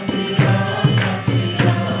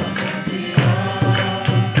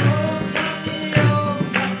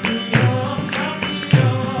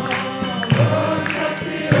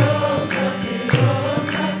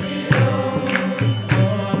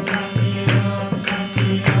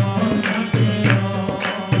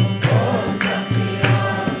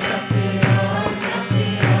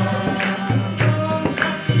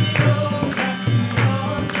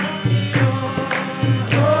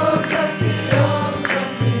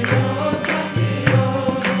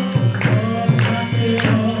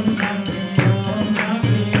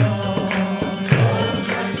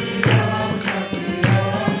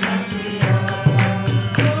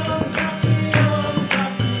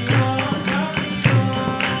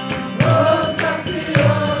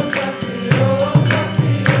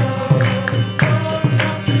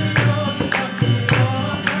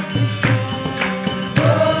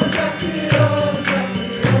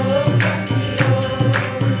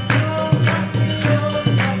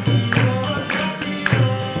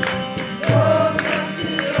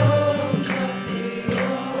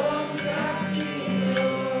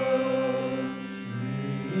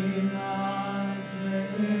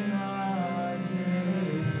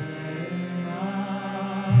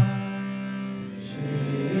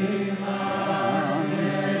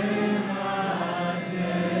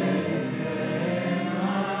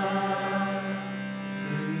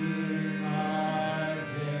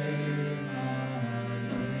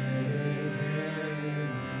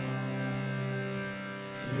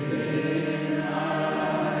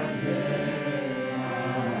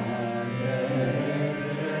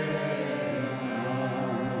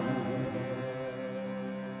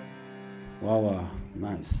Wow,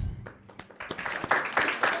 nice.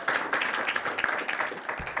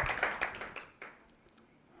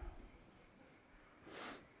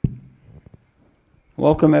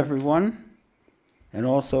 Welcome everyone, and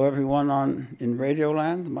also everyone in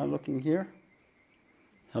Radioland. Am I looking here?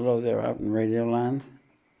 Hello there out in Radioland.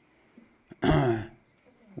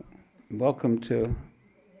 Welcome to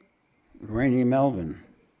rainy Melbourne.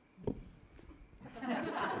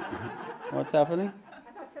 What's happening?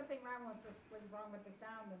 I thought something was wrong with the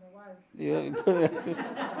sound, and there was. Yeah.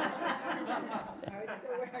 I was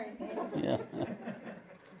still wearing these. Yeah.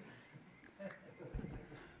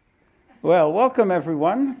 Well, welcome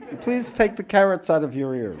everyone. Please take the carrots out of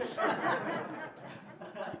your ears.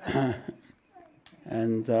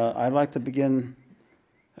 And I'd like to begin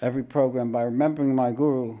every program by remembering my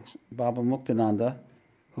guru, Baba Muktananda,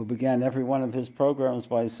 who began every one of his programs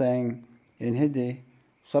by saying in Hindi,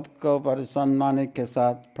 Sabko Barisanmani ke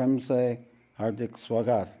saath prem se hardik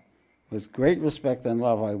swagat. With great respect and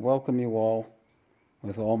love, I welcome you all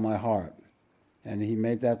with all my heart. And he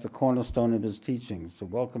made that the cornerstone of his teachings, to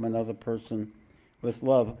welcome another person with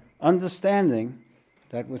love, understanding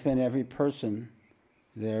that within every person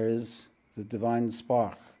there is the divine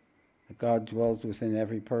spark, that God dwells within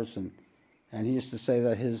every person. And he used to say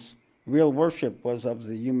that his real worship was of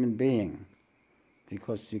the human being,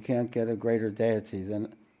 because you can't get a greater deity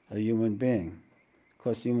than a human being. Of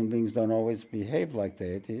course, human beings don't always behave like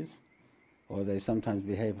deities, or they sometimes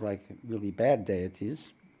behave like really bad deities,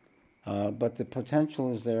 but the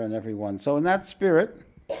potential is there in everyone. So in that spirit,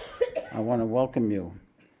 I want to welcome you.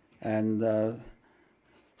 And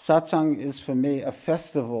satsang is for me a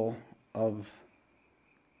festival of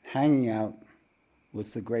hanging out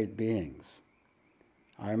with the great beings.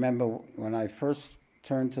 I remember when I first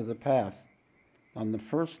turned to the path, on the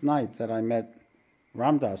first night that I met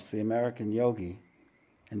Ram Dass, the American yogi,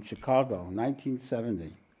 in Chicago,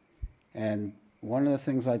 1970. And one of the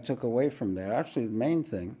things I took away from there, actually the main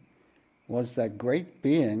thing, was that great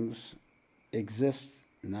beings exist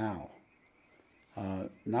now.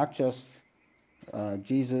 Not just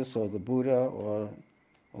Jesus or the Buddha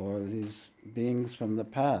or these beings from the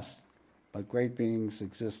past, but great beings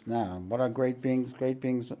exist now. What are great beings? Great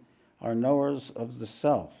beings are knowers of the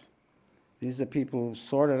self. These are people who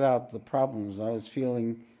sorted out the problems. I was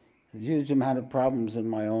feeling a huge amount of problems in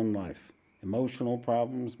my own life. Emotional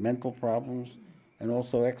problems, mental problems, and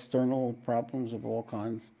also external problems of all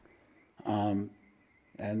kinds. And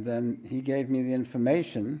then he gave me the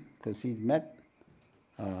information, because he'd met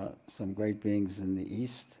some great beings in the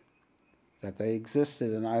East, that they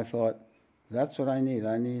existed, and I thought, that's what I need.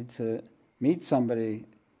 I need to meet somebody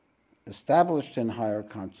established in higher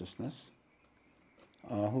consciousness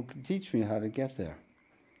who could teach me how to get there.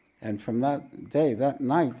 And from that day, that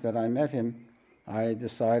night that I met him, I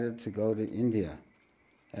decided to go to India.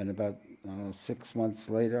 And about 6 months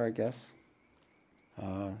later, I guess,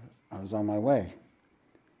 I was on my way.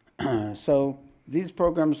 So these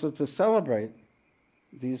programs are to celebrate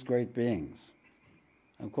these great beings.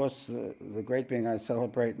 Of course, the great being I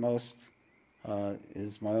celebrate most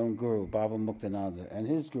is my own guru, Baba Muktananda, and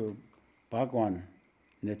his guru, Bhagwan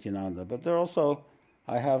Nityananda. But there also,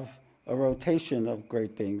 I have a rotation of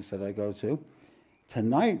great beings that I go to.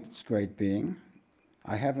 Tonight's great being,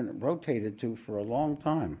 I haven't rotated to for a long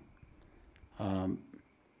time. And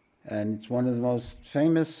it's one of the most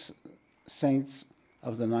famous saints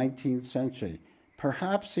of the 19th century.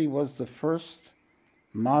 Perhaps he was the first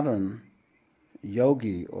modern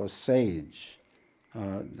yogi or sage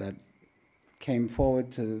that came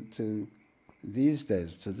forward to these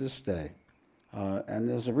days, to this day. And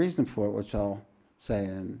there's a reason for it, which I'll say.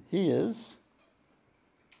 And he is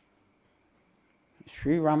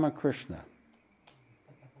Sri Ramakrishna,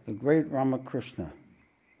 the great Ramakrishna.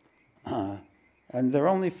 And there are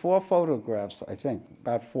only 4 photographs, I think,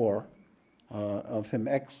 about 4, of him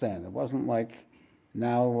extant. It wasn't like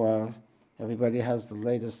now everybody has the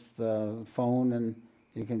latest phone and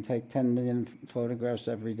you can take 10 million photographs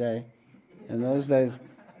every day. In those days,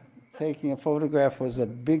 taking a photograph was a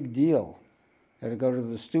big deal. You had to go to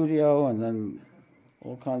the studio and then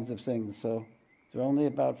all kinds of things. So there are only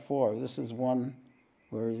about 4. This is one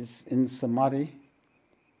where he's in samadhi,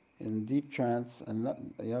 in deep trance. And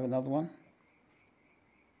you have another one?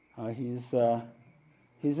 He's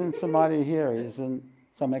in samadhi here. He's in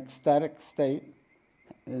some ecstatic state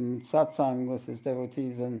in satsang with his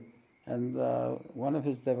devotees, and one of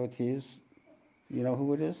his devotees, you know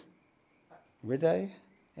who it is? Hriday?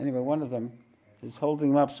 Anyway, one of them is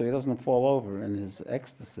holding him up so he doesn't fall over in his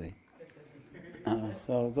ecstasy.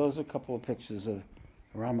 So those are a couple of pictures of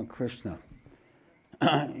Ramakrishna.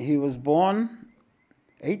 He was born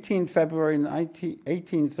 18 February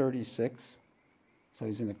 1836, so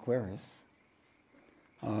he's in Aquarius.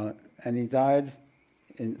 And he died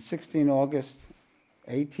in 16 August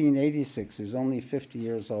 1886. He was only 50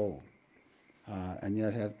 years old, and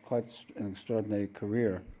yet had quite an extraordinary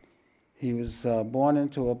career. He was born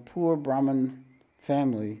into a poor Brahmin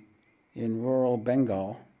family in rural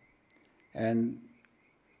Bengal, and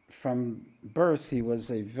from birth he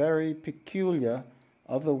was a very peculiar,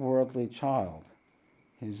 otherworldly child.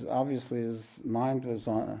 Obviously his mind was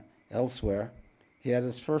elsewhere. He had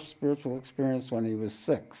his first spiritual experience when he was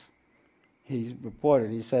 6. He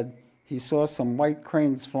reported, he said, he saw some white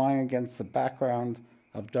cranes flying against the background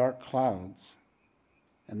of dark clouds,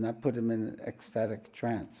 and that put him in an ecstatic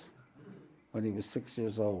trance when he was 6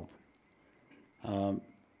 years old.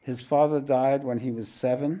 His father died when he was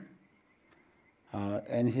 7,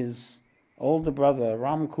 and his older brother,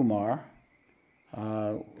 Ram Kumar,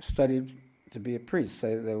 studied to be a priest.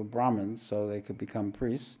 They were Brahmins, so they could become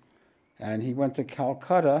priests. And he went to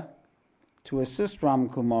Calcutta to assist Ram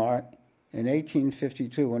Kumar in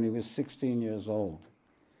 1852 when he was 16 years old.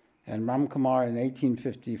 And Ram Kumar in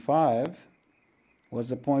 1855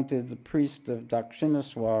 was appointed the priest of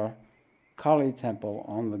Dakshineswar Kali temple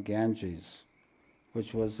on the Ganges,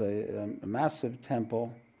 which was a massive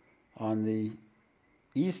temple on the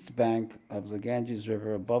east bank of the Ganges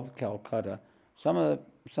River above Calcutta. Some of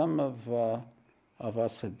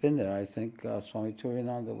us have been there. I think Swami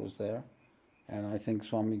Turiyananda was there, and I think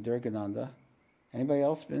Swami Durgananda. Anybody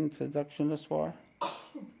else been to Dakshineswar?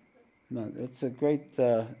 No, it's a great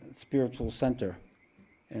spiritual center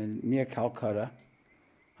near Calcutta.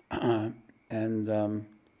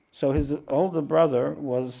 So his older brother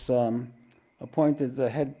was appointed the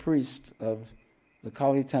head priest of the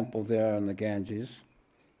Kali temple there on the Ganges.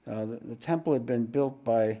 The temple had been built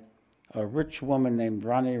by a rich woman named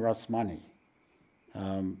Rani Rasmani.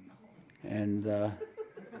 Rani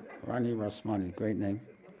Rasmani, great name.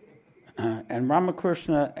 And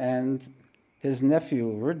Ramakrishna and his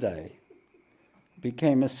nephew Hriday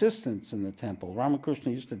became assistants in the temple.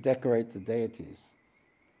 Ramakrishna used to decorate the deities,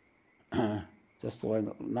 just the way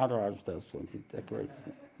Nataraj does when he decorates.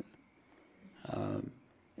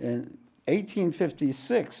 In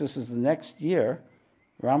 1856, this is the next year,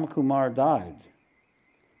 Ramakumar died.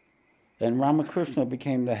 And Ramakrishna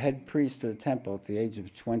became the head priest of the temple at the age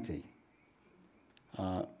of 20.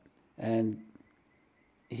 And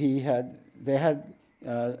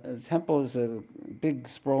the temple is a big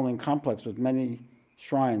sprawling complex with many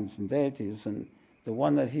shrines and deities, and the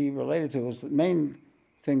one that he related to was, the main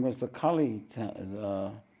thing was the Kali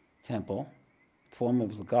temple, form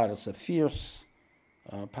of the goddess, a fierce,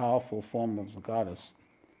 powerful form of the goddess.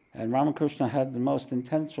 And Ramakrishna had the most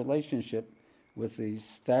intense relationship with the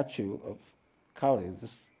statue of Kali. The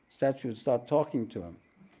statue would start talking to him.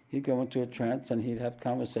 He'd go into a trance and he'd have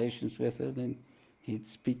conversations with it, and he'd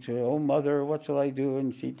speak to her, "Oh, mother, what shall I do?"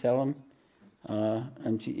 And she'd tell him.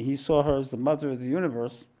 He saw her as the mother of the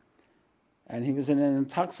universe, and he was in an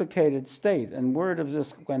intoxicated state, and word of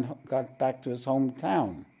this got back to his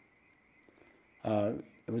hometown.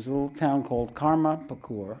 It was a little town called Karma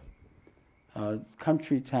Pakur,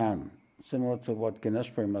 country town, similar to what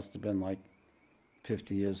Ganeshpuri must have been like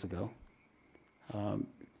 50 years ago.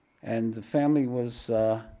 And the family was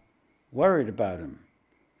worried about him.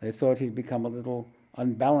 They thought he'd become a little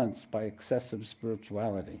unbalanced by excessive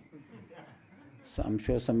spirituality. So I'm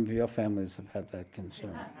sure some of your families have had that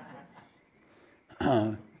concern.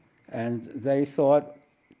 And they thought,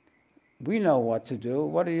 we know what to do.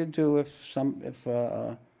 What do you do if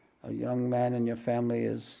a young man in your family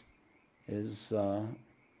is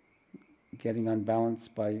getting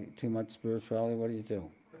unbalanced by too much spirituality? What do you do?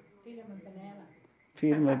 Feed him a banana.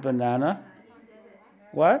 Feed him a banana.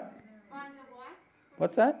 What?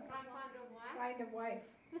 What's that? Find a wife.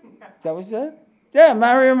 Is that what you said? Yeah,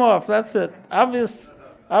 marry him off. That's it. Obvious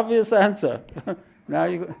answer. Now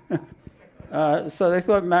you. So they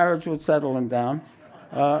thought marriage would settle him down.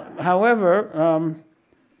 However,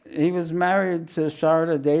 he was married to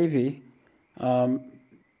Sharada Devi.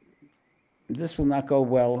 This will not go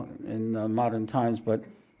well in modern times, but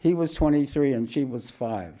he was 23 and she was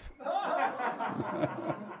 5.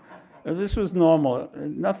 This was normal.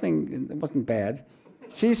 Nothing. It wasn't bad.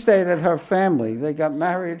 She stayed at her family. They got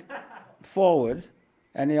married forward,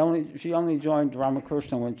 and she only joined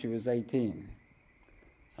Ramakrishna when she was 18.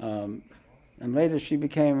 And later she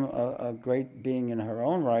became a great being in her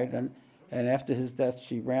own right, and after his death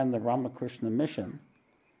she ran the Ramakrishna mission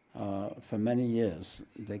for many years.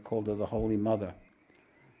 They called her the Holy Mother.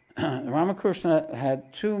 Ramakrishna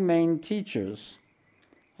had 2 main teachers.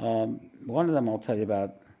 One of them I'll tell you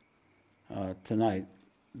about tonight.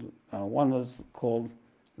 one was called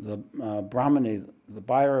the Brahmani, the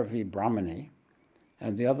Bhairavi Brahmani,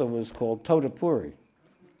 and the other was called Todapuri.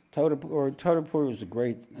 Todapuri was a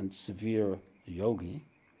great and severe yogi,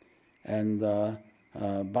 and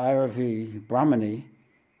Bhairavi Brahmani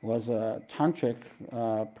was a tantric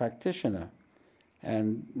practitioner.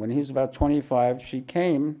 And when he was about 25, she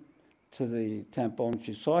came to the temple and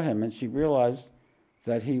she saw him, and she realized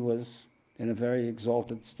that he was in a very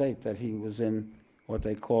exalted state, that he was in what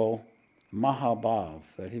they call Mahabhav,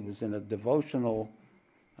 that he was in a devotional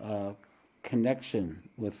connection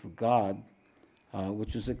with God,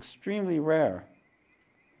 which is extremely rare.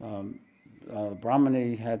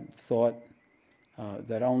 Brahmani had thought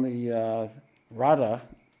that only Radha,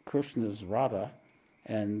 Krishna's Radha,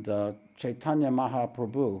 and Chaitanya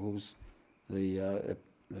Mahaprabhu, who's the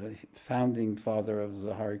founding father of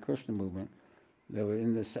the Hare Krishna movement, they were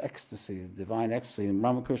in this ecstasy, divine ecstasy, and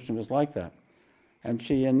Ramakrishna was like that. And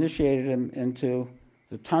she initiated him into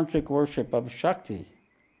the tantric worship of Shakti,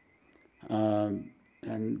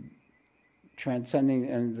 and transcending,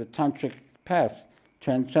 and the tantric path,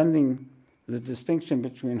 transcending the distinction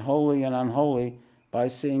between holy and unholy by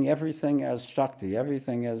seeing everything as Shakti,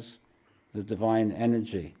 everything as the divine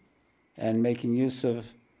energy, and making use of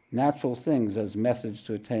natural things as methods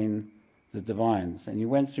to attain the divines. And he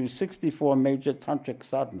went through 64 major tantric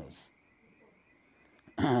sadhanas.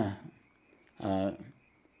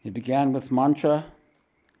 He began with mantra,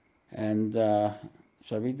 and shall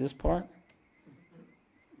I read this part?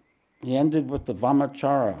 He ended with the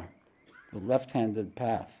Vamachara, the left-handed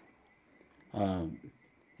path,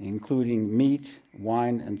 including meat,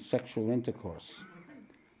 wine, and sexual intercourse.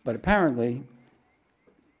 But apparently,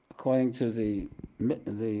 according to the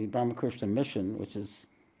Ramakrishna mission, which is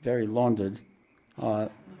very lauded,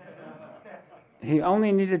 he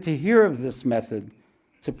only needed to hear of this method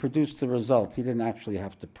to produce the result. He didn't actually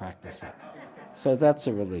have to practice it. So that's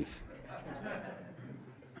a relief.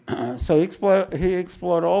 So he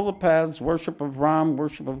explored all the paths, worship of Ram,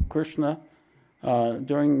 worship of Krishna,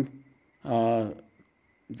 during the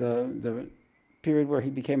period where he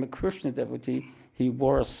became a Krishna devotee. He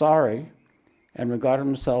wore a sari and regarded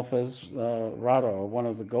himself as Radha, or one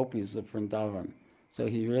of the gopis of Vrindavan. So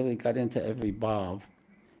he really got into every bhav.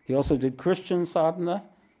 He also did Christian sadhana,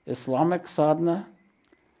 Islamic sadhana,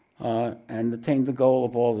 and attained the goal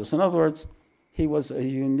of all this. In other words, he was a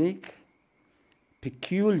unique,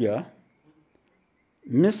 peculiar,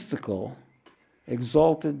 mystical,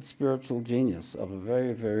 exalted spiritual genius of a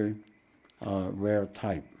very, very rare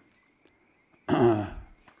type.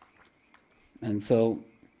 And so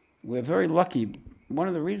we're very lucky. One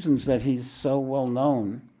of the reasons that he's so well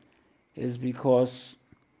known is because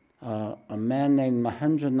a man named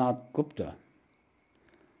Mahendranath Gupta,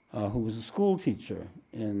 who was a school teacher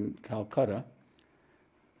in Calcutta,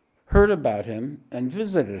 heard about him and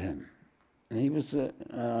visited him. And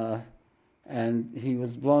he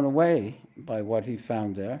was blown away by what he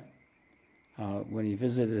found there when he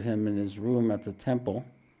visited him in his room at the temple.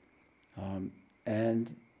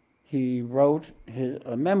 And he wrote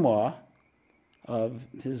a memoir of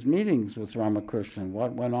his meetings with Ramakrishna and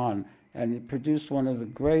what went on, and it produced one of the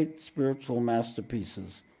great spiritual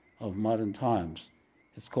masterpieces of modern times.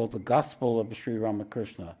 It's called The Gospel of Sri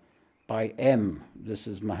Ramakrishna by M. This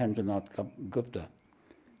is Mahendranath Gupta.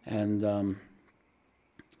 And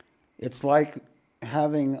it's like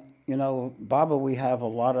having, Baba, we have a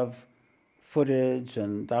lot of footage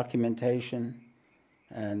and documentation,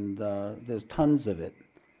 and there's tons of it.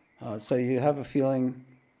 So you have a feeling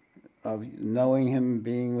of knowing him,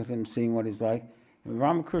 being with him, seeing what he's like. And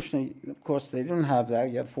Ramakrishna, of course, they didn't have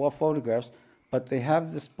that. You have 4 photographs, but they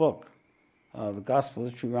have this book, The Gospel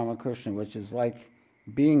of Sri Ramakrishna, which is like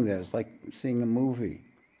being there. It's like seeing a movie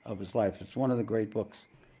of his life. It's one of the great books.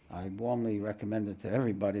 I warmly recommend it to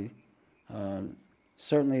everybody.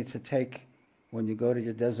 Certainly to take when you go to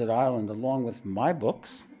your desert island, along with my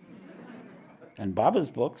books and Baba's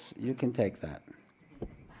books, you can take that.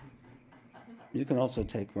 You can also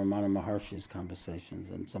take Ramana Maharshi's conversations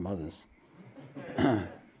and some others.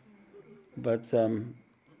 But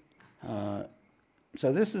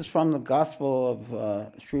so this is from the Gospel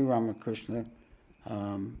of Sri Ramakrishna,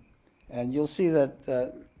 and you'll see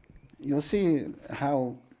that you'll see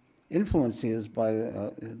how influenced he is by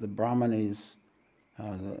the Brahmanis'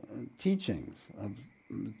 teachings of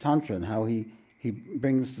Tantra, and how he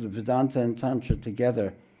brings the Vedanta and Tantra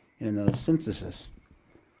together in a synthesis.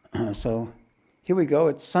 So here we go.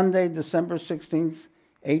 It's Sunday, December 16th,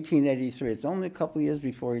 1883. It's only a couple of years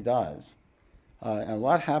before he dies. And a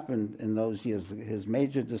lot happened in those years. His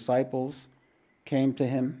major disciples came to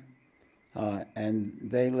him, and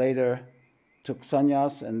they later took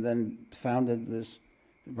sannyas and then founded this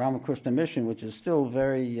Ramakrishna Mission, which is still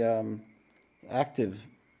very active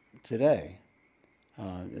today.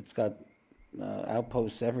 It's got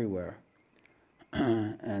outposts everywhere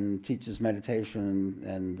and teaches meditation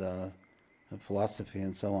and philosophy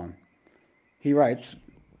and so on. He writes,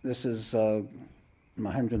 this is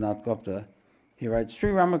Mahendranath Gupta, he writes,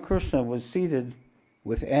 Sri Ramakrishna was seated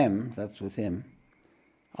with M, that's with him,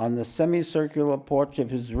 on the semicircular porch of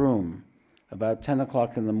his room about 10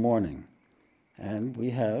 o'clock in the morning. And we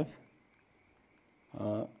have,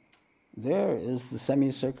 there is the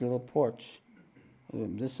semicircular porch.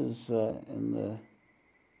 This is in the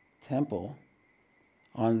temple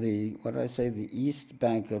on the, what did I say, the east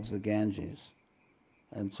bank of the Ganges.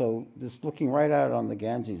 And so just looking right out on the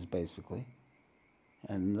Ganges, basically.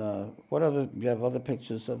 And what other, do you have other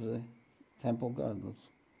pictures of the temple? God,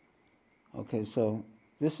 okay, so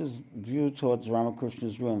this is view towards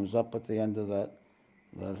Ramakrishna's rooms up at the end of that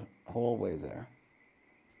hallway there.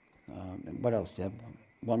 And what else? Do you have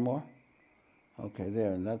one more? Okay,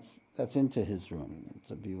 there, and that's into his room.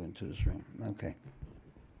 It's a view into his room. Okay.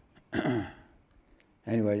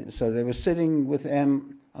 Anyway, so they were sitting with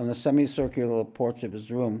M on the semicircular porch of his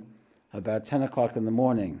room about 10 o'clock in the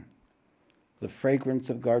morning. The fragrance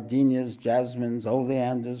of gardenias, jasmines,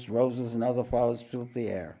 oleanders, roses, and other flowers filled the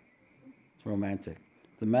air. It's romantic.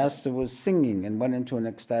 The master was singing and went into an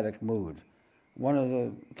ecstatic mood. One of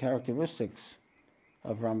the characteristics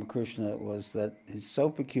of Ramakrishna was that he's so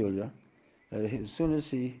peculiar that as soon as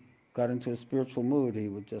he got into a spiritual mood, he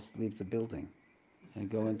would just leave the building and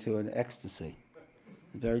go into an ecstasy.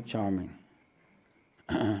 Very charming.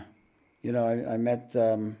 You know, I met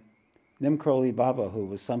Nimkroli Baba, who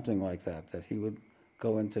was something like that he would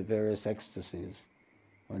go into various ecstasies.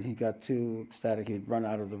 When he got too ecstatic, he'd run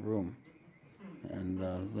out of the room, and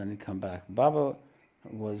then he'd come back. Baba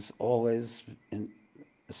was always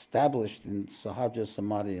established in Sahaja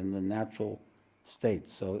Samadhi, in the natural state.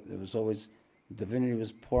 So it was always, divinity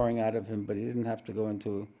was pouring out of him, but he didn't have to go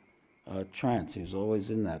into a trance. He was always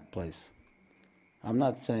in that place. I'm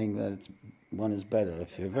not saying that one is better.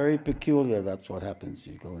 If you're very peculiar, that's what happens.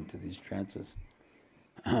 You go into these trances.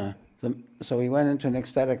 So he went into an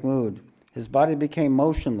ecstatic mood. His body became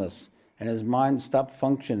motionless, and his mind stopped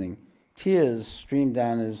functioning. Tears streamed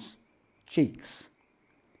down his cheeks.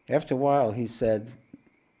 After a while, he said,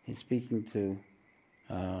 he's speaking to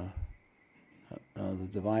the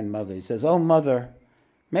Divine Mother. He says, "Oh, Mother,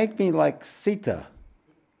 make me like Sita."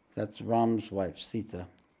 That's Ram's wife, Sita.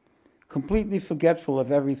 Completely forgetful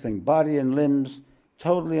of everything, body and limbs,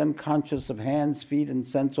 totally unconscious of hands, feet, and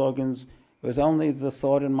sense organs, with only the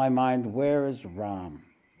thought in my mind, where is Ram?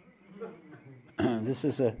 This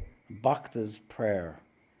is a Bhakta's prayer.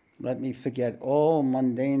 Let me forget all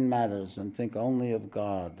mundane matters and think only of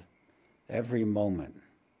God every moment.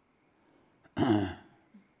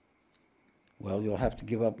 Well, you'll have to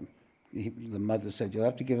give up, the mother said, you'll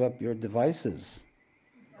have to give up your devices.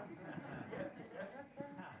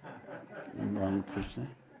 Ramakrishna.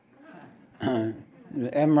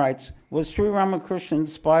 M writes, was Sri Ramakrishna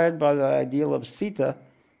inspired by the ideal of Sita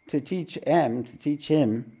to teach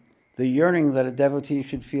him, the yearning that a devotee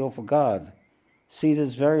should feel for God?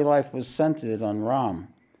 Sita's very life was centered on Ram,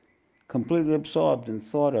 completely absorbed in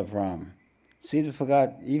thought of Ram. Sita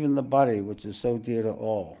forgot even the body, which is so dear to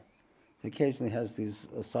all. He occasionally has these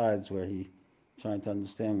asides where he's trying to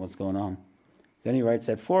understand what's going on. Then he writes,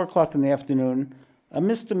 at 4 o'clock in the afternoon, a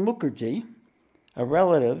Mr. Mukherjee, a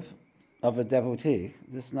relative of a devotee,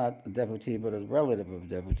 this is not a devotee but a relative of a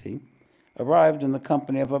devotee, arrived in the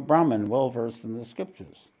company of a Brahmin well-versed in the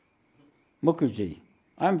scriptures. Mukherjee,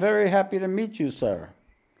 I'm very happy to meet you, sir.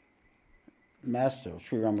 Master,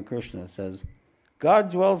 Sri Ramakrishna, says,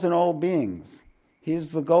 God dwells in all beings. He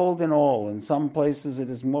is the gold in all. In some places it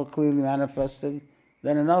is more clearly manifested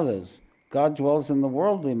than in others. God dwells in the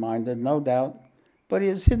worldly minded, no doubt, but he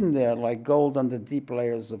is hidden there like gold under deep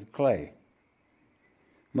layers of clay.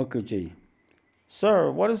 Mukherjee, sir,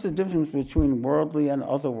 what is the difference between worldly and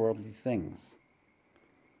otherworldly things?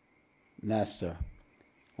 Master,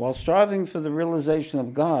 while striving for the realization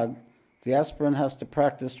of God, the aspirant has to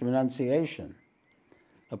practice renunciation,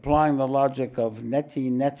 applying the logic of neti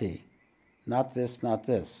neti, not this, not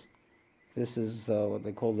this. This is what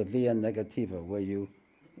they call the via negativa, where you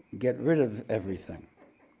get rid of everything.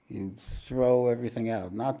 You throw everything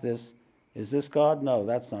out. Not this. Is this God? No,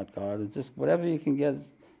 that's not God. It's just whatever you can get,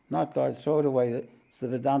 not God, throw it away. It's the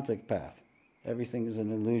Vedantic path. Everything is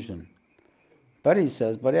an illusion. But he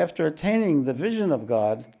says, but after attaining the vision of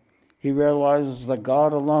God, he realizes that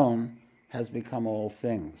God alone has become all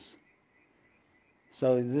things.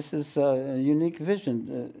 So this is a unique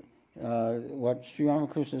vision. what Sri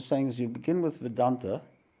Ramakrishna is saying is you begin with Vedanta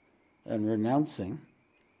and renouncing,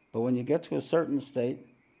 but when you get to a certain state,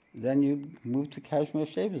 then you move to Kashmir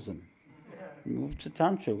Shaivism. You move to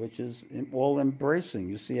Tantra, which is all embracing.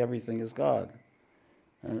 You see everything as God.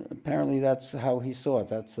 Apparently that's how he saw it.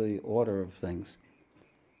 That's the order of things.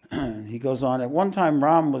 He goes on, at one time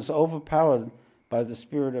Ram was overpowered by the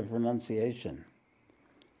spirit of renunciation.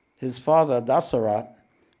 His father, Dasarat,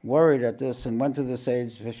 worried at this and went to the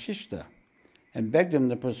sage Vashishta and begged him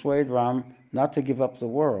to persuade Ram not to give up the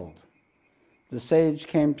world. The sage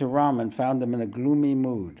came to Ram and found him in a gloomy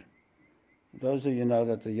mood. Those of you know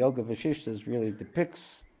that the Yoga Vashishtas really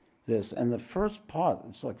depicts this. And the first part,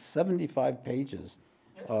 it's like 75 pages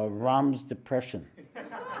of Ram's depression.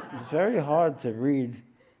 It's very hard to read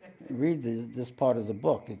this part of the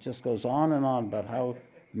book. It just goes on and on about how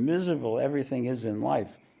miserable everything is in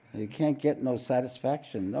life. You can't get no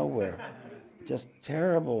satisfaction nowhere. Just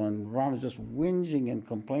terrible. And Ram is just whinging and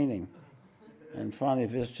complaining. And finally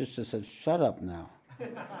Vashishta said, shut up now.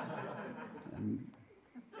 And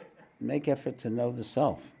make effort to know the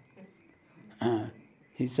self.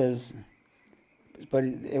 He says, but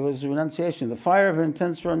it was renunciation. The fire of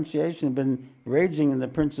intense renunciation had been raging in the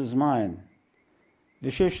prince's mind.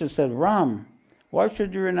 Vashishta said, Ram, why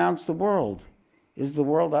should you renounce the world? Is the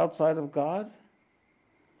world outside of God?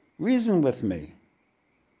 Reason with me.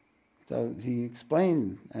 So he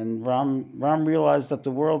explained, and Ram realized that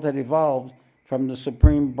the world had evolved from the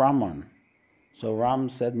supreme Brahman. So Ram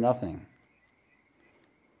said nothing.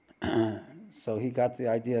 So he got the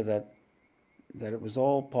idea that it was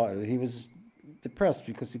all part of it. He was depressed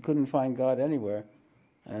because he couldn't find God anywhere.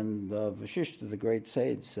 And Vashishta, the great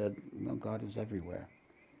sage, said, no, God is everywhere.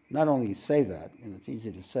 Not only say that, and it's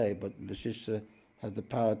easy to say, but Vashishta had the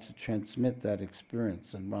power to transmit that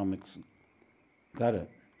experience, and Ram got it.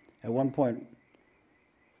 At one point,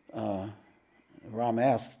 Ram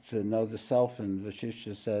asked to know the self, and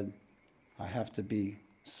Vashishta said, I have to be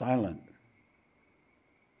silent.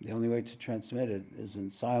 The only way to transmit it is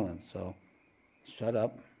in silence, so shut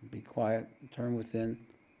up, be quiet, turn within,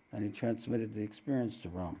 and he transmitted the experience to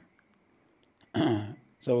Ram.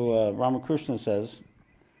 So Ramakrishna says,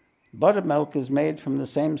 buttermilk is made from the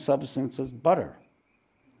same substance as butter.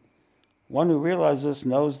 One who realizes this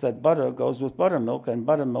knows that butter goes with buttermilk and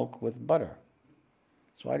buttermilk with butter.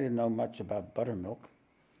 So I didn't know much about buttermilk,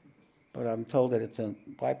 but I'm told that it's a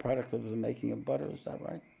byproduct of the making of butter. Is that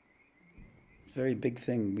right? It's a very big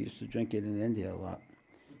thing. We used to drink it in India a lot.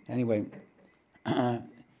 Anyway,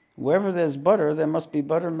 wherever there's butter, there must be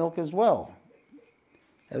buttermilk as well.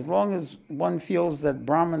 As long as one feels that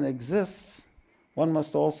Brahman exists, one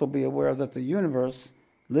must also be aware that the universe,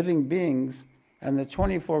 living beings, and the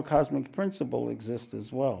 24 cosmic principle exist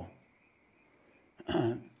as well.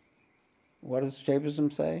 What does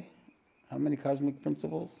Shaivism say? How many cosmic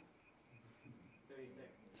principles?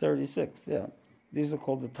 36, yeah. These are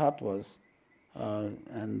called the tattvas.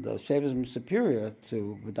 And Shaivism is superior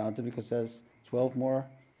to Vedanta because it has 12 more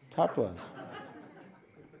tattvas.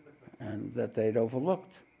 And that they'd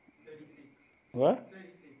overlooked. 36. What?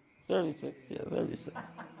 36. 36, yeah, 36.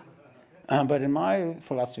 But in my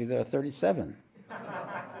philosophy, there are 37.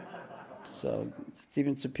 So it's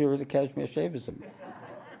even superior to Kashmir Shaivism.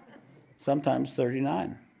 Sometimes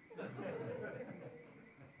 39.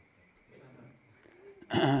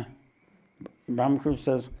 Ramakrishna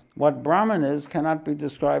says, what Brahman is cannot be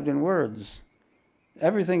described in words.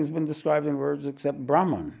 Everything's been described in words except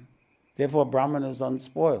Brahman. Therefore, Brahman is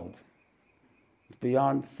unspoiled. It's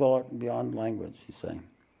beyond thought, beyond language, he's saying.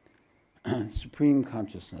 Supreme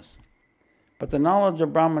consciousness. But the knowledge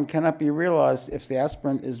of Brahman cannot be realized if the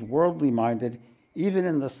aspirant is worldly minded, even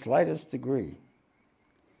in the slightest degree.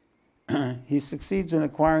 He succeeds in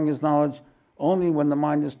acquiring his knowledge only when the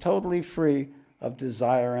mind is totally free of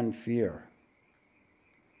desire and fear.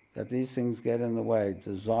 That these things get in the way.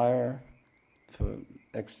 Desire for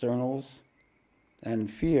externals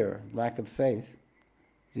and fear, lack of faith.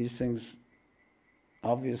 These things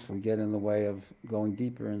obviously get in the way of going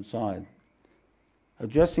deeper inside.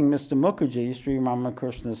 Addressing Mr. Mukherjee, Sri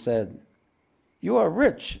Ramakrishna said, you are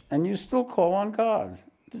rich and you still call on God.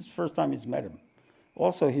 This is the first time he's met him.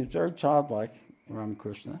 Also, he was very childlike,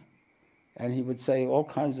 Ramakrishna, and he would say all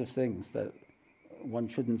kinds of things that one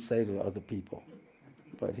shouldn't say to other people.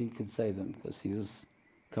 But he could say them because he was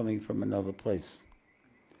coming from another place.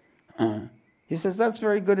 He says, that's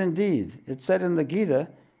very good indeed. It's said in the Gita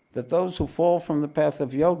that those who fall from the path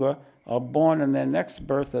of yoga are born in their next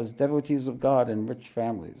birth as devotees of God in rich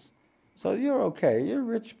families. So you're okay. You're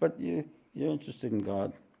rich, but you're interested in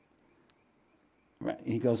God. Right.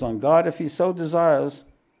 He goes on, God, if he so desires,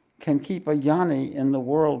 can keep a yoni in the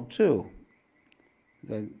world too.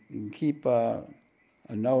 That you can keep a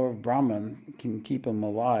knower of Brahman, can keep him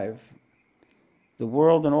alive. The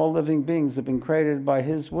world and all living beings have been created by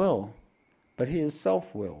his will, but he is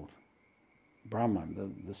self-willed.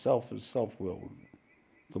 Brahman, the self is self-willed,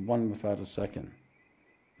 the one without a second.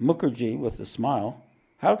 Mukherjee, with a smile,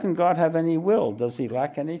 how can God have any will? Does he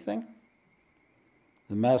lack anything?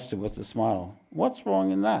 The master, with a smile, what's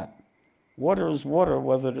wrong in that? Water is water,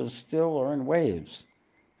 whether it is still or in waves.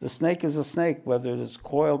 The snake is a snake, whether it is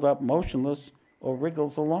coiled up motionless or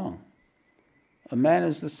wriggles along. A man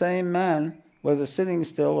is the same man, whether sitting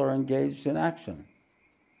still or engaged in action.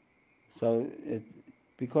 So,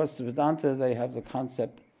 because the Vedanta, they have the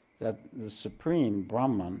concept that the supreme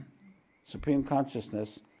Brahman, supreme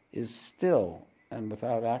consciousness, is still and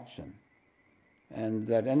without action, and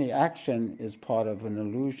that any action is part of an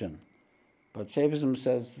illusion. But Shaivism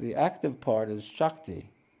says the active part is Shakti,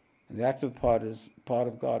 and the active part is part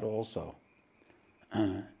of God also.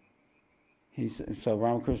 So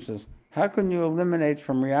Ramakrishna says, how can you eliminate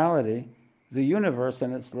from reality the universe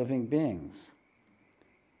and its living beings?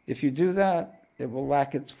 If you do that, it will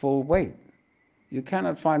lack its full weight. You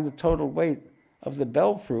cannot find the total weight of the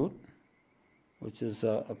bell fruit, which is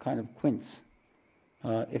a kind of quince,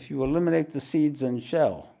 if you eliminate the seeds and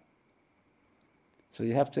shell. So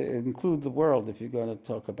you have to include the world if you're going to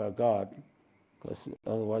talk about God, because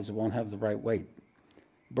otherwise it won't have the right weight.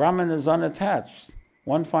 Brahman is unattached.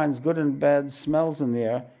 One finds good and bad smells in the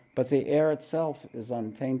air, but the air itself is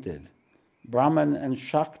untainted. Brahman and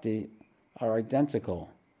Shakti are identical.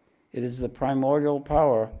 It is the primordial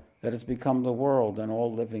power that has become the world and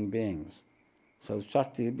all living beings. So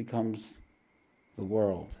Shakti becomes the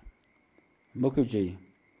world. Mukherjee,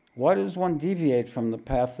 why does one deviate from the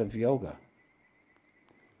path of yoga?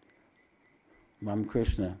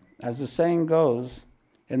 Ramakrishna, as the saying goes,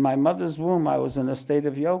 in my mother's womb I was in a state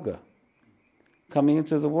of yoga. Coming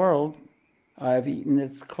into the world, I have eaten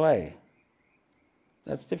its clay.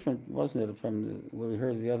 That's different, wasn't it, from what we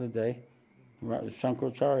heard the other day?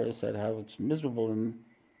 Shankaracharya said how it's miserable in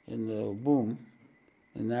the womb,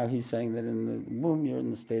 and now he's saying that in the womb you're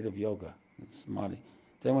in the state of yoga, samadhi.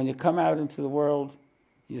 Then when you come out into the world,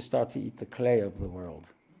 you start to eat the clay of the world.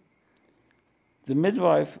 The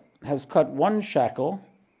midwife has cut one shackle,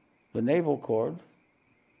 the navel cord,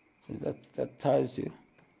 so that ties you.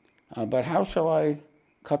 But how shall I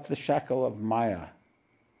cut the shackle of Maya,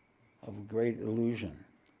 of the great illusion?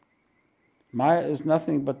 Maya is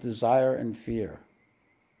nothing but desire and fear.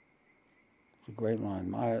 It's a great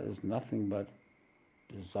line. Maya is nothing but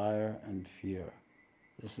desire and fear.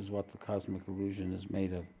 This is what the cosmic illusion is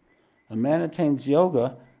made of. A man attains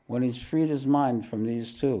yoga when he's freed his mind from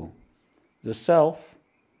these two. The self,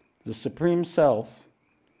 the supreme self,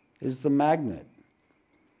 is the magnet.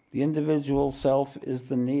 The individual self is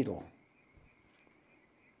the needle.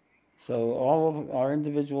 So all of our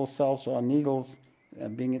individual selves are needles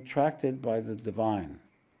being attracted by the divine.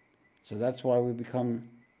 So that's why we become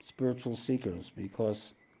spiritual seekers,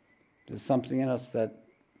 because there's something in us that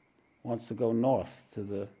wants to go north to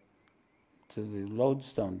the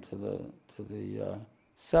lodestone, to the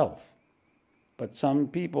self. But some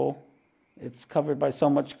people, it's covered by so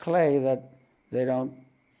much clay that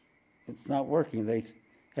it's not working.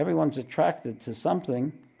 Everyone's attracted to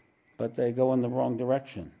something, but they go in the wrong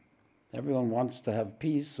direction. Everyone wants to have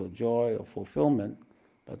peace or joy or fulfillment,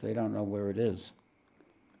 but they don't know where it is.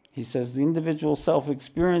 He says the individual self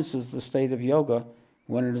experiences the state of yoga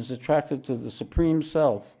when it is attracted to the Supreme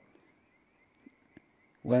Self,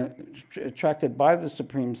 when attracted by the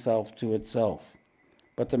Supreme Self to itself.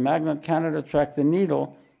 But the magnet cannot attract the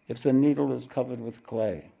needle if the needle is covered with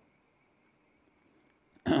clay.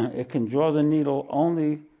 It can draw the needle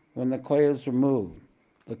only when the clay is removed.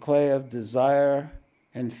 The clay of desire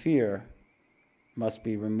and fear must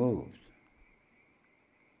be removed.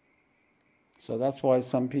 So that's why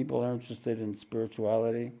some people are interested in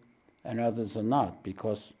spirituality and others are not,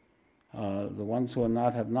 because the ones who are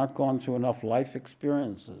not have not gone through enough life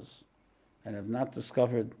experiences and have not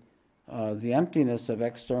discovered the emptiness of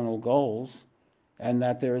external goals and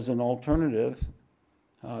that there is an alternative.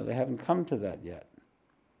 They haven't come to that yet.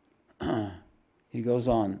 He goes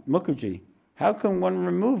on, Mukherjee, how can one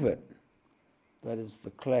remove it? That is the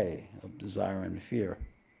clay of desire and fear.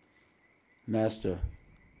 Master,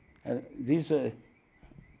 there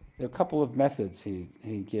are a couple of methods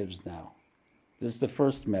he gives now. This is the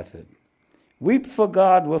first method. Weep for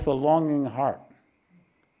God with a longing heart.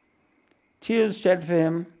 Tears shed for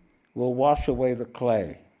him will wash away the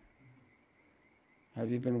clay. Have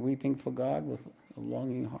you been weeping for God with a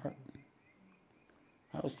longing heart?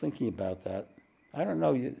 I was thinking about that. I don't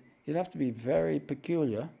know, you'd have to be very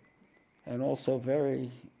peculiar and also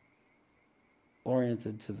very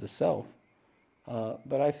oriented to the self.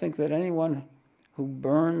 But I think that anyone who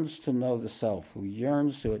burns to know the self, who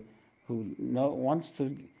yearns to it, who wants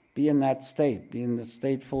to be in that state, be in the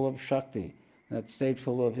state full of Shakti, that state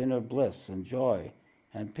full of inner bliss and joy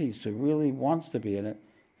and peace, who really wants to be in it,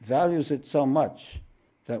 values it so much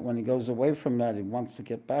that when he goes away from that, he wants to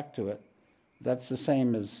get back to it. That's the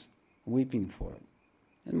same as weeping for it.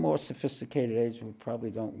 In more sophisticated age, we probably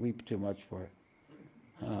don't weep too much for it.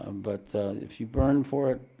 But if you burn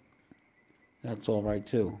for it, that's all right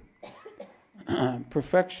too.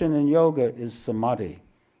 Perfection in yoga is samadhi.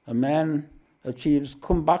 A man achieves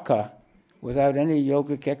kumbhaka without any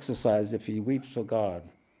yogic exercise if he weeps for God.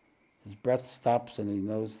 His breath stops and he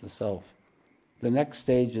knows the self. The next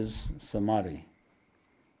stage is samadhi.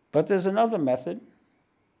 But there's another method.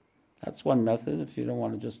 That's one method if you don't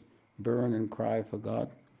want to just burn and cry for God.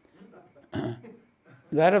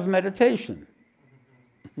 That of meditation.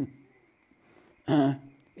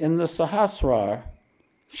 In the Sahasrara,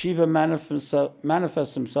 Shiva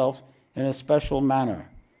manifests himself in a special manner.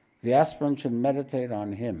 The aspirant should meditate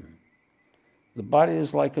on him. The body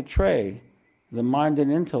is like a tray. The mind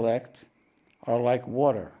and intellect are like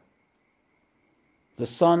water. The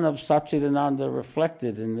sun of Satchidananda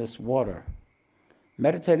reflected in this water.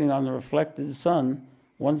 Meditating on the reflected sun,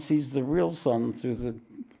 one sees the real sun through the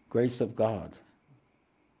grace of God.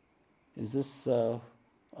 Is this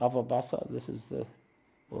Avabhasa? This is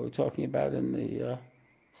what we're talking about in the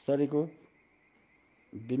study group?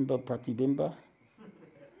 Bimba Pratibimba?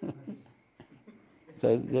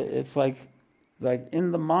 So it's like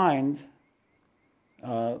in the mind,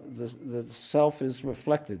 the self is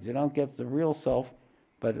reflected. You don't get the real self,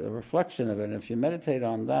 but a reflection of it. And if you meditate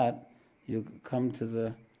on that, you come to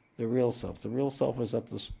the real self. The real self is at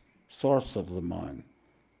the source of the mind.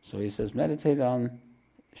 So he says, meditate on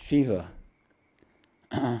Shiva.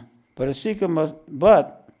 But a seeker must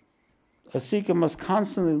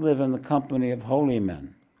constantly live in the company of holy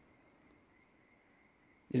men.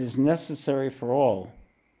 It is necessary for all,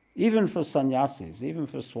 even for sannyasis, even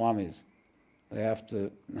for swamis. They have to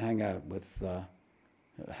hang out with,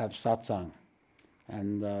 have satsang.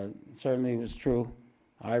 And certainly it was true.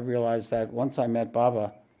 I realized that once I met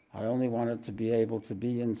Baba, I only wanted to be able to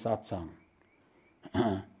be in satsang.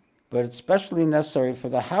 But it's especially necessary for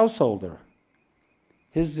the householder.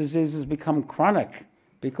 His diseases become chronic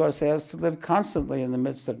because he has to live constantly in the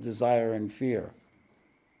midst of desire and fear.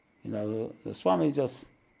 You know, the Swami just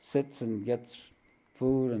sits and gets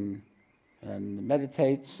food and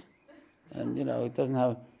meditates, and you know, it doesn't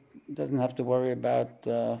have to worry about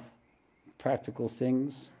practical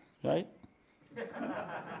things, right?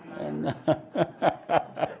 And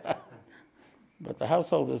but the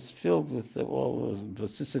household is filled with all the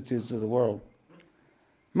vicissitudes of the world.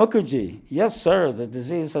 Mukherjee, yes, sir, the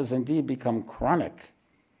disease has indeed become chronic.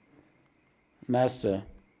 Master,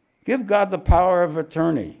 give God the power of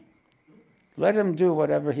attorney. Let him do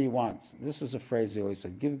whatever he wants. This was a phrase he always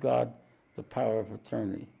said, give God the power of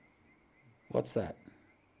attorney. What's that?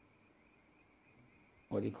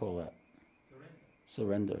 What do you call that?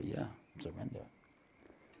 Surrender, yeah, surrender.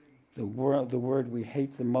 The word we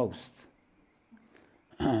hate the most.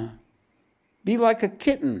 Be like a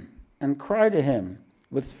kitten and cry to him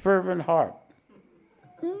with fervent heart.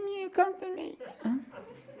 You come to me.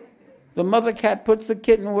 The mother cat puts the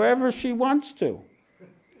kitten wherever she wants to.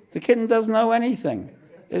 The kitten doesn't know anything.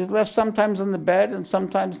 It is left sometimes in the bed and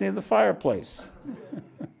sometimes near the fireplace.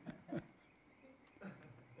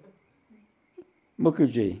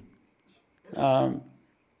 Mukherjee.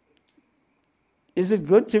 Is it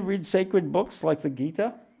good to read sacred books like the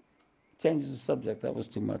Gita? Changes the subject, that was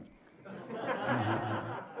too much.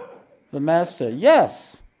 The Master,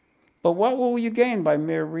 yes, but what will you gain by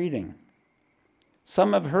mere reading?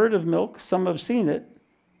 Some have heard of milk, some have seen it,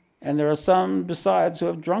 and there are some besides who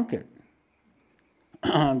have drunk it.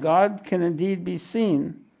 God can indeed be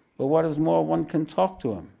seen, but what is more, one can talk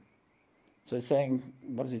to him. So he's saying,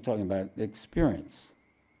 what is he talking about? Experience.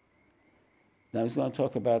 Now he's going to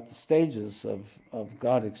talk about the stages of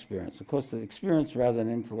God experience. Of course, the experience rather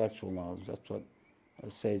than intellectual knowledge, that's what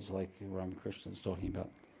a sage like Ramakrishna is talking about.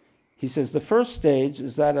 He says the first stage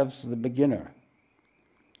is that of the beginner.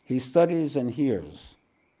 He studies and hears.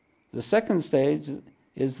 The second stage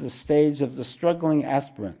is the stage of the struggling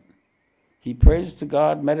aspirant. He prays to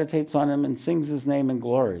God, meditates on him, and sings his name in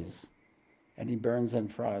glories. And he burns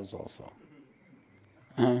and fries also.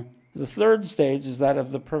 The third stage is that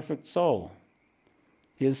of the perfect soul.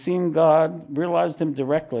 He has seen God, realized him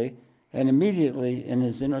directly, and immediately in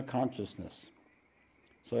his inner consciousness.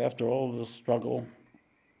 So after all the struggle,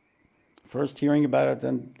 First hearing about it,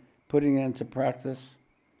 then putting it into practice.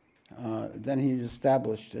 Then he's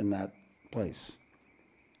established in that place.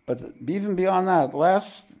 But even beyond that,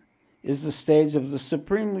 last is the stage of the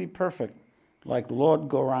supremely perfect, like Lord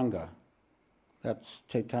Gauranga. That's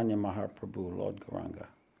Chaitanya Mahaprabhu, Lord Gauranga.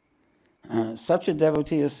 Such a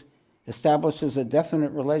devotee establishes a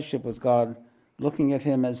definite relationship with God, looking at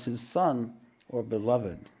him as his son or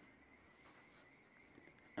beloved.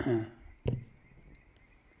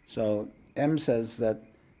 So M says that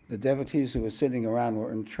the devotees who were sitting around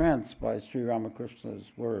were entranced by Sri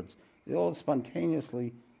Ramakrishna's words. They all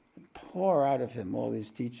spontaneously pour out of him all these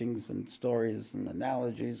teachings and stories and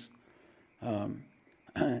analogies.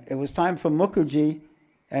 It was time for Mukherjee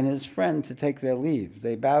and his friend to take their leave.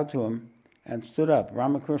 They bowed to him and stood up.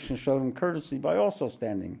 Ramakrishna showed him courtesy by also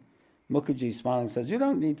standing. Mukherjee, smiling, says, "You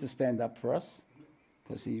don't need to stand up for us,"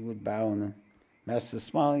 because he would bow, and the master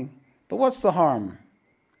smiling. "But what's the harm?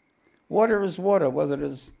 Water is water, whether it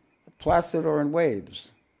is placid or in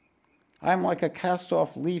waves. I am like a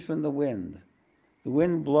cast-off leaf in the wind. The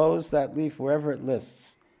wind blows that leaf wherever it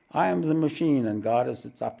lists. I am the machine, and God is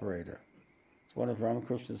its operator." It's one of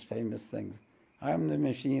Ramakrishna's famous things. I am the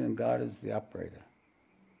machine, and God is the operator.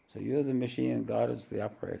 So you're the machine, and God is the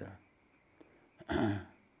operator.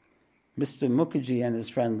 Mr. Mukherjee and his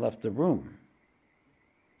friend left the room.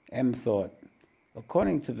 M thought,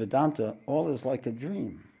 according to Vedanta, all is like a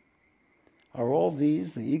dream. Are all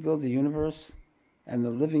these, the ego, the universe, and the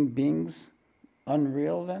living beings,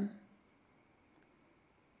 unreal then?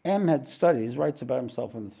 M had studied, he writes about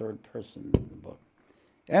himself in the third person in the book.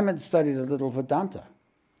 M had studied a little Vedanta.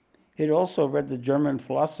 He'd also read the German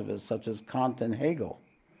philosophers such as Kant and Hegel.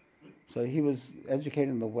 So he was educated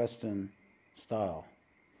in the Western style,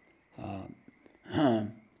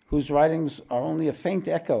 whose writings are only a faint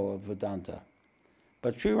echo of Vedanta.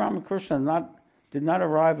 But Sri Ramakrishna did not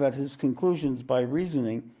arrive at his conclusions by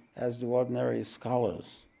reasoning as do ordinary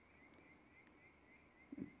scholars.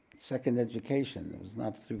 Second education. It was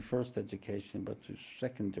not through first education, but through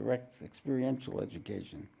second direct experiential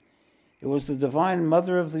education. It was the divine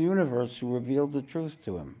mother of the universe who revealed the truth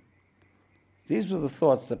to him. These were the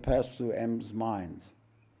thoughts that passed through M's mind.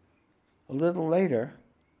 A little later,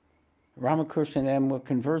 Ramakrishna and M were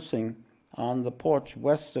conversing on the porch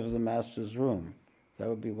west of the master's room. That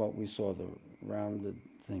would be what we saw, the rounded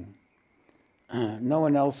thing. No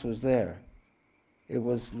one else was there. It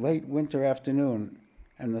was late winter afternoon,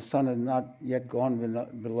 and the sun had not yet gone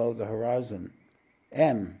below the horizon.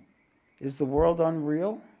 M, is the world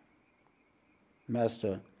unreal?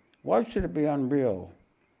 Master, why should it be unreal?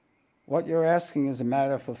 What you're asking is a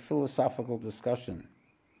matter for philosophical discussion.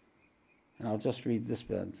 And I'll just read this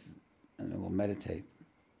bit, and then we'll meditate.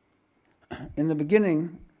 In the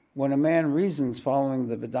beginning, when a man reasons following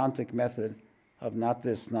the Vedantic method of not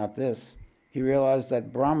this, he realized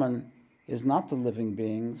that Brahman is not the living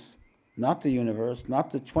beings, not the universe,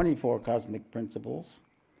 not the 24 cosmic principles.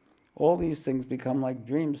 All these things become like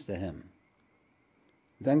dreams to him.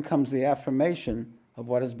 Then comes the affirmation of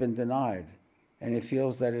what has been denied, and he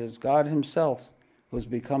feels that it is God himself who has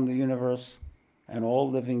become the universe and all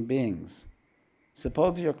living beings.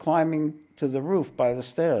 Suppose you're climbing to the roof by the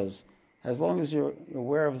stairs. As long as you're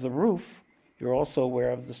aware of the roof, you're also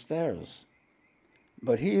aware of the stairs.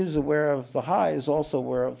 But he who's aware of the high is also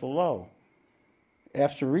aware of the low.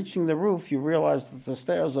 After reaching the roof, you realize that the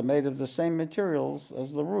stairs are made of the same materials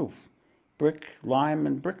as the roof: brick, lime,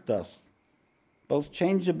 and brick dust. Both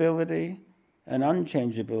changeability and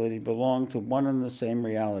unchangeability belong to one and the same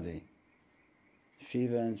reality.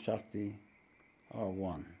 Shiva and Shakti are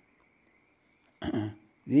one. The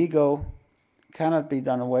ego cannot be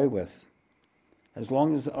done away with. As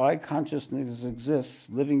long as I consciousness exists,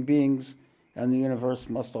 living beings and the universe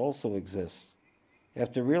must also exist.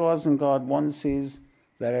 After realizing God, one sees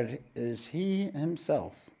that it is He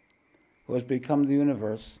himself who has become the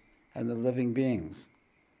universe and the living beings.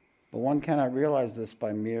 But one cannot realize this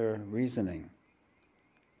by mere reasoning.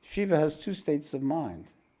 Shiva has two states of mind.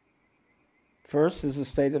 First is a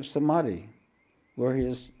state of samadhi, where he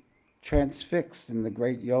is transfixed in the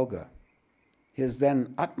great yoga. He is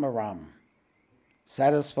then Atmaram,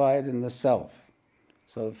 satisfied in the self.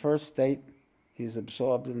 So the first state, he's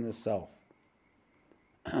absorbed in the self.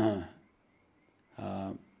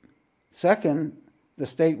 Second, the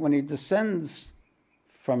state when he descends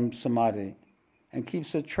from samadhi and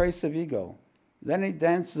keeps a trace of ego. Then he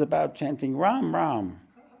dances about chanting Ram, Ram.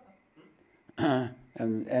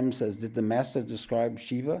 And M says, did the master describe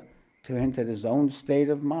Shiva to hint at his own state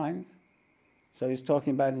of mind? So he's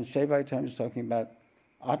talking about, in Shaivite terms, talking about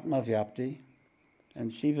Atma Vyapti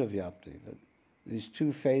and Shiva Vyapti, these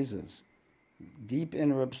two phases. deep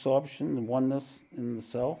inner absorption, the oneness in the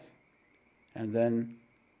self, and then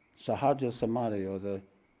sahaja samadhi, or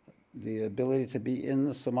the ability to be in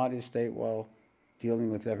the samadhi state while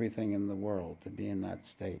dealing with everything in the world, to be in that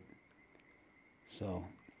state. So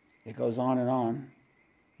it goes on and on.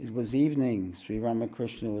 It was evening, Sri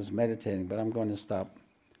Ramakrishna was meditating, but I'm going to stop.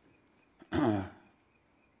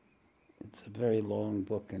 It's a very long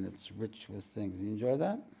book and it's rich with things. You enjoy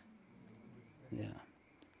that? Yeah.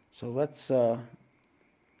 So let's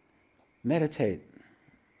meditate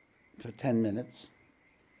for 10 minutes.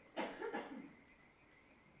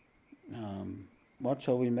 What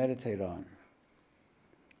shall we meditate on?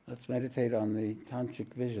 Let's meditate on the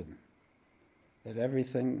tantric vision, that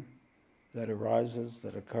everything that arises,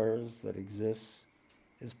 that occurs, that exists,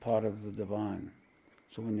 is part of the divine.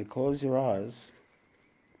 So when you close your eyes,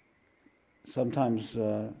 sometimes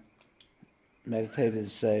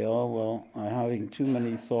meditators say, oh, well, I'm having too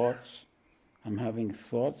many thoughts. I'm having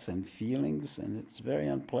thoughts and feelings, and it's very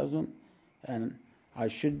unpleasant. And I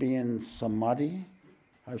should be in samadhi.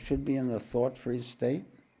 I should be in the thought-free state.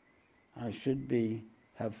 I should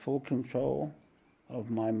have full control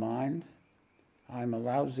of my mind. I'm a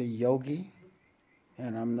lousy yogi,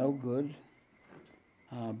 and I'm no good.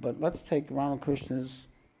 But let's take Ramakrishna's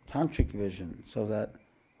tantric vision, so that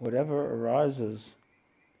whatever arises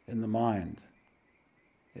in the mind,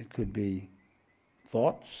 it could be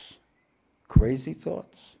thoughts, crazy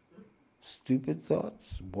thoughts, stupid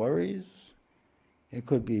thoughts, worries. It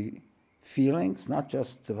could be feelings, not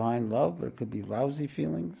just divine love, but it could be lousy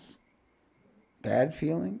feelings, bad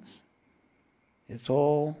feelings. It's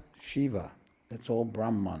all Shiva. It's all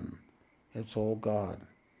Brahman. It's all God.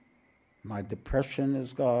 My depression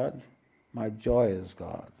is God. My joy is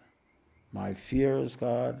God. My fear is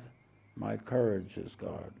God. My courage is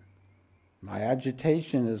God. My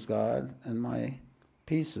agitation is God, and my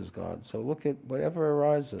peace is God. So look at whatever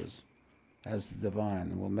arises as the divine,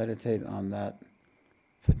 and we'll meditate on that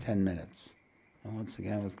for 10 minutes. And once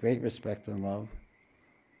again, with great respect and love,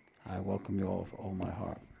 I welcome you all with all my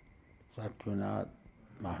heart. Satguru Nath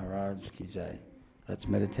Maharaj Ki Jai. Let's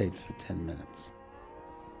meditate for 10 minutes.